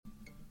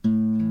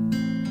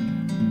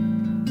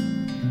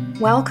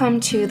Welcome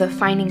to the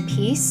Finding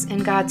Peace in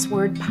God's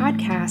Word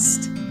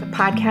podcast, the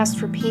podcast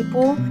for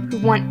people who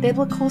want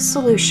biblical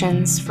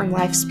solutions for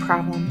life's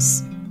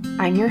problems.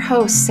 I'm your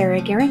host,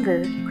 Sarah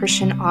Geringer,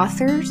 Christian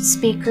author,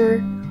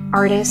 speaker,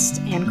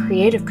 artist, and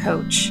creative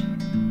coach.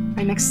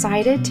 I'm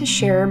excited to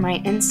share my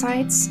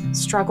insights,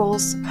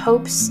 struggles,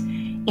 hopes,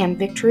 and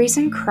victories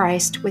in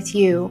Christ with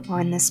you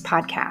on this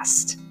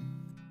podcast.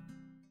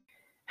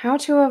 How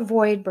to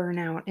avoid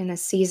burnout in a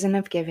season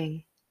of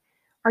giving.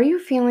 Are you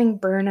feeling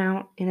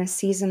burnout in a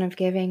season of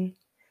giving?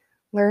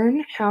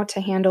 Learn how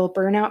to handle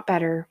burnout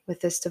better with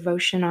this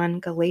devotion on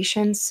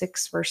Galatians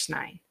 6, verse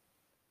 9.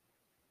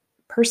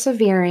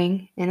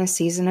 Persevering in a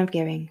season of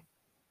giving.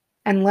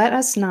 And let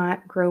us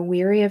not grow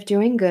weary of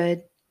doing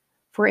good,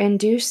 for in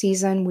due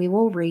season we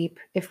will reap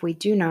if we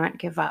do not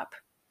give up.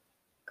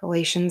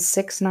 Galatians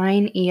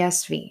 6:9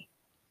 ESV.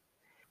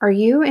 Are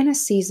you in a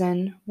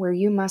season where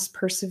you must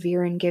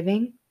persevere in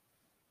giving?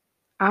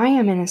 I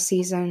am in a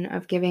season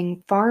of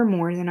giving far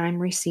more than I'm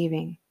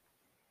receiving.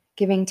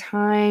 Giving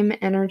time,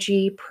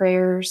 energy,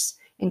 prayers,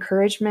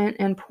 encouragement,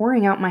 and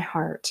pouring out my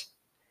heart.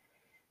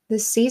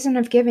 This season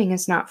of giving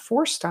is not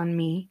forced on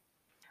me.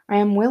 I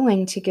am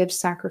willing to give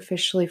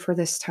sacrificially for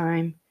this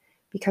time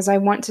because I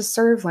want to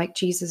serve like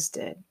Jesus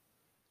did.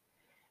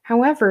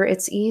 However,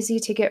 it's easy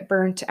to get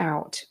burnt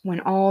out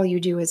when all you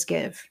do is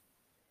give.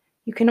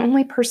 You can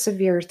only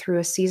persevere through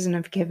a season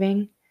of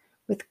giving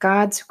with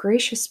God's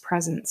gracious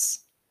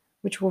presence,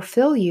 which will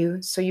fill you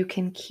so you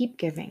can keep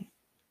giving.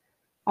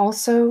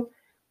 Also,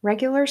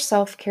 regular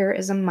self-care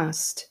is a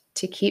must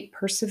to keep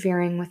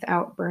persevering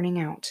without burning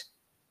out.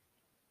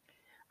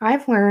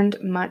 I've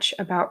learned much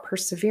about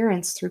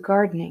perseverance through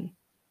gardening,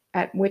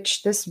 at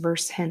which this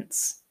verse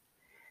hints.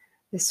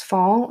 This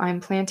fall,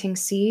 I'm planting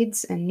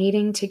seeds and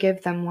needing to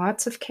give them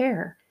lots of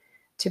care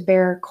to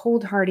bear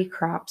cold hardy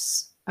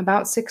crops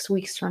about 6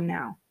 weeks from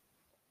now.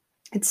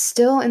 It's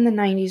still in the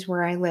 90s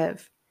where I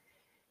live,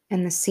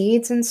 and the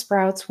seeds and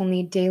sprouts will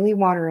need daily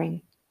watering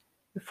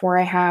before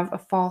I have a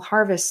fall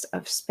harvest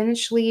of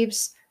spinach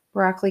leaves,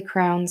 broccoli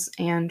crowns,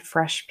 and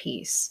fresh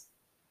peas.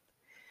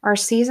 Our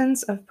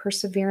seasons of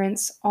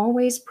perseverance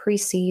always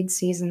precede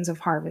seasons of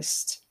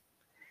harvest.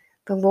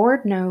 The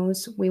Lord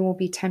knows we will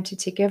be tempted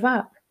to give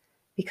up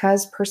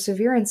because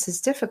perseverance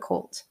is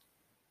difficult,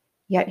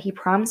 yet He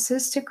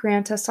promises to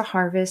grant us a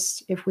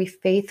harvest if we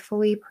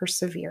faithfully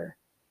persevere.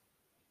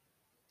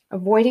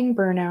 Avoiding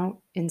burnout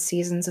in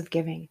seasons of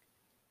giving.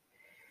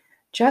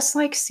 Just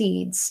like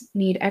seeds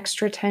need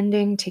extra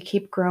tending to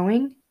keep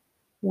growing,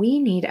 we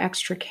need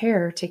extra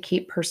care to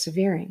keep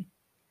persevering.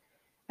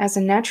 As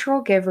a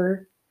natural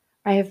giver,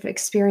 I have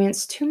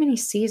experienced too many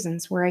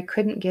seasons where I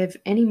couldn't give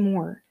any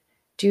more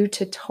due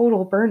to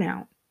total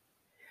burnout.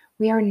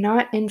 We are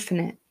not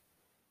infinite,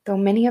 though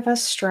many of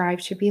us strive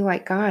to be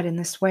like God in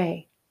this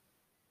way.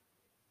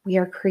 We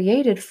are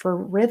created for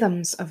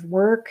rhythms of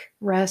work,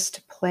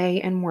 rest, play,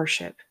 and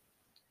worship.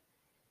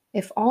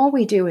 If all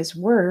we do is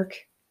work,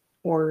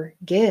 or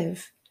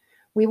give,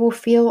 we will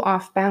feel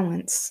off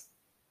balance,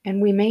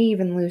 and we may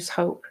even lose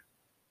hope.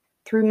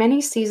 Through many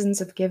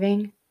seasons of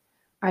giving,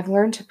 I've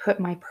learned to put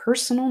my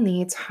personal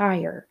needs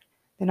higher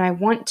than I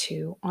want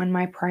to on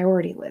my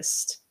priority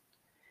list.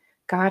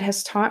 God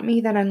has taught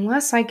me that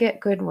unless I get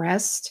good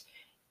rest,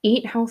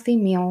 eat healthy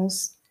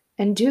meals,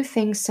 and do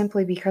things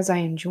simply because I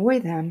enjoy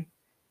them,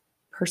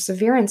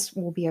 perseverance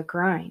will be a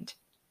grind.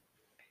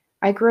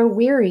 I grow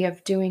weary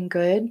of doing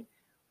good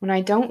when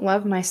I don't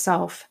love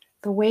myself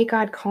the way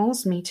God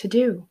calls me to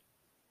do.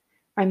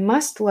 I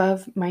must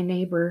love my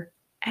neighbor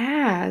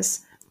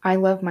as I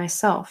love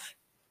myself.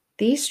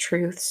 These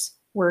truths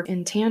work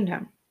in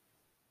tandem.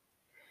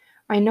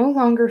 I no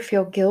longer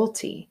feel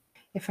guilty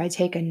if I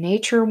take a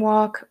nature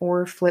walk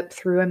or flip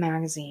through a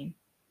magazine.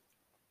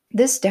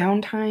 This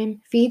downtime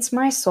feeds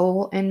my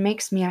soul and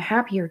makes me a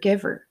happier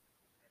giver.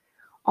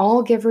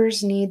 All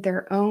givers need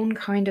their own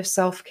kind of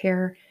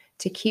self-care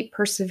to keep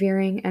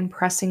persevering and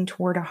pressing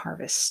toward a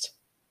harvest.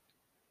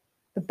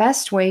 The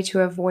best way to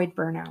avoid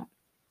burnout.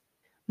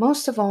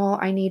 Most of all,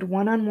 I need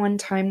one-on-one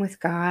time with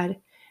God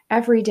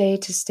every day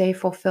to stay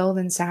fulfilled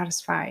and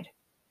satisfied.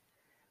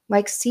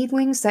 Like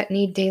seedlings that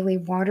need daily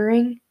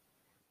watering,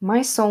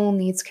 my soul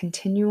needs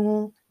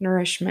continual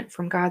nourishment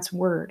from God's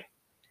Word.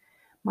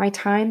 My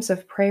times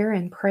of prayer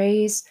and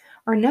praise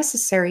are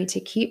necessary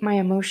to keep my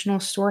emotional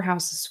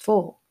storehouses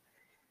full,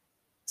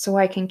 so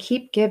I can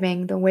keep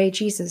giving the way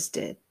Jesus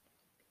did.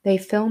 They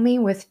fill me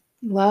with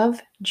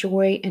love,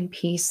 joy, and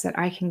peace that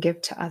I can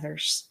give to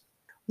others.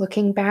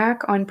 Looking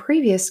back on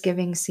previous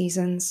giving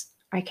seasons,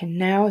 I can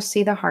now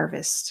see the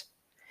harvest.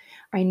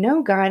 I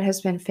know God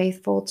has been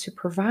faithful to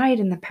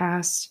provide in the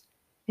past,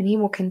 and He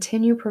will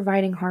continue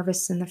providing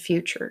harvests in the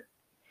future.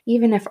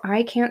 Even if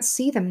I can't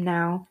see them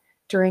now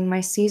during my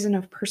season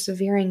of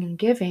persevering and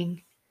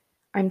giving,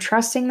 I'm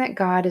trusting that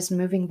God is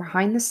moving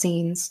behind the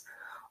scenes,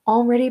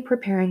 already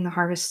preparing the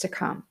harvest to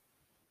come.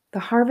 The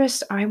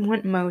harvest I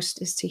want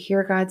most is to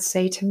hear God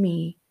say to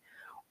me,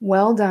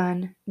 "Well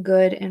done,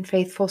 good and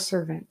faithful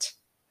servant."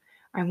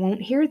 I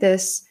won't hear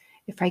this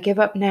if I give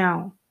up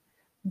now,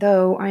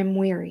 though I'm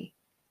weary.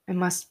 I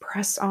must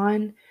press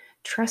on,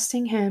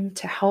 trusting Him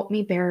to help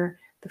me bear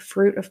the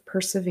fruit of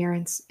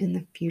perseverance in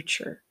the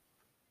future.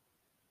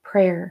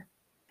 Prayer.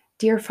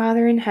 Dear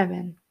Father in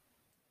heaven,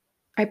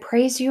 I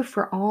praise you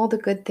for all the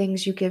good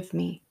things you give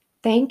me.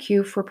 Thank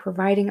you for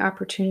providing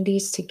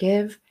opportunities to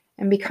give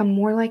and become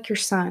more like your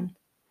Son.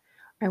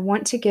 I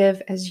want to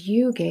give as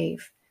you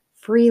gave,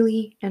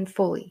 freely and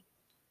fully.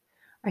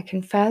 I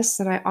confess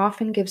that I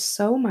often give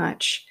so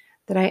much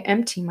that I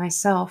empty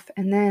myself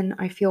and then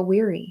I feel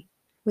weary.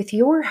 With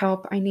your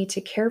help, I need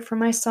to care for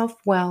myself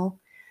well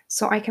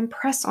so I can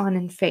press on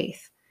in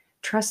faith,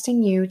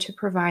 trusting you to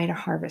provide a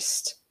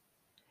harvest.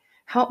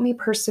 Help me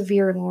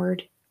persevere,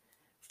 Lord.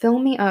 Fill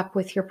me up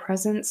with your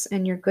presence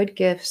and your good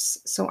gifts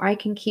so I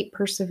can keep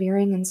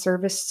persevering in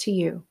service to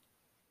you.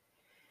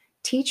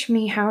 Teach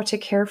me how to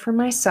care for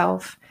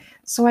myself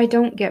so I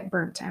don't get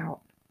burnt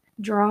out.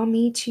 Draw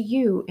me to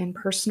you in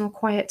personal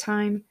quiet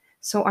time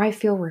so I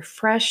feel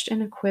refreshed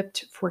and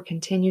equipped for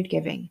continued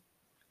giving.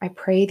 I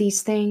pray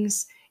these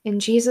things in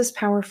Jesus'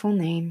 powerful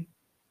name.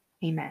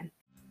 Amen.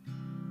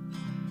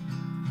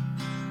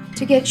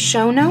 To get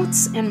show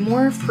notes and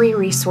more free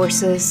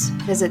resources,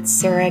 visit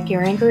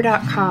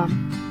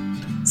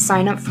sarahgeringer.com.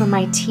 Sign up for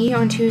my Tea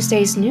on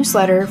Tuesdays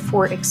newsletter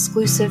for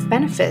exclusive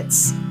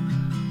benefits.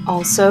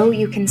 Also,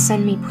 you can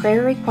send me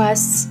prayer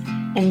requests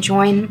and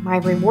join my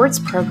rewards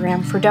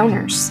program for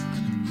donors.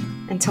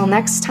 Until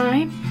next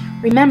time,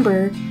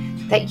 remember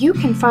that you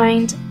can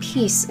find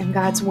peace in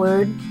God's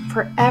Word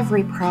for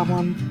every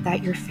problem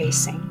that you're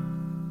facing.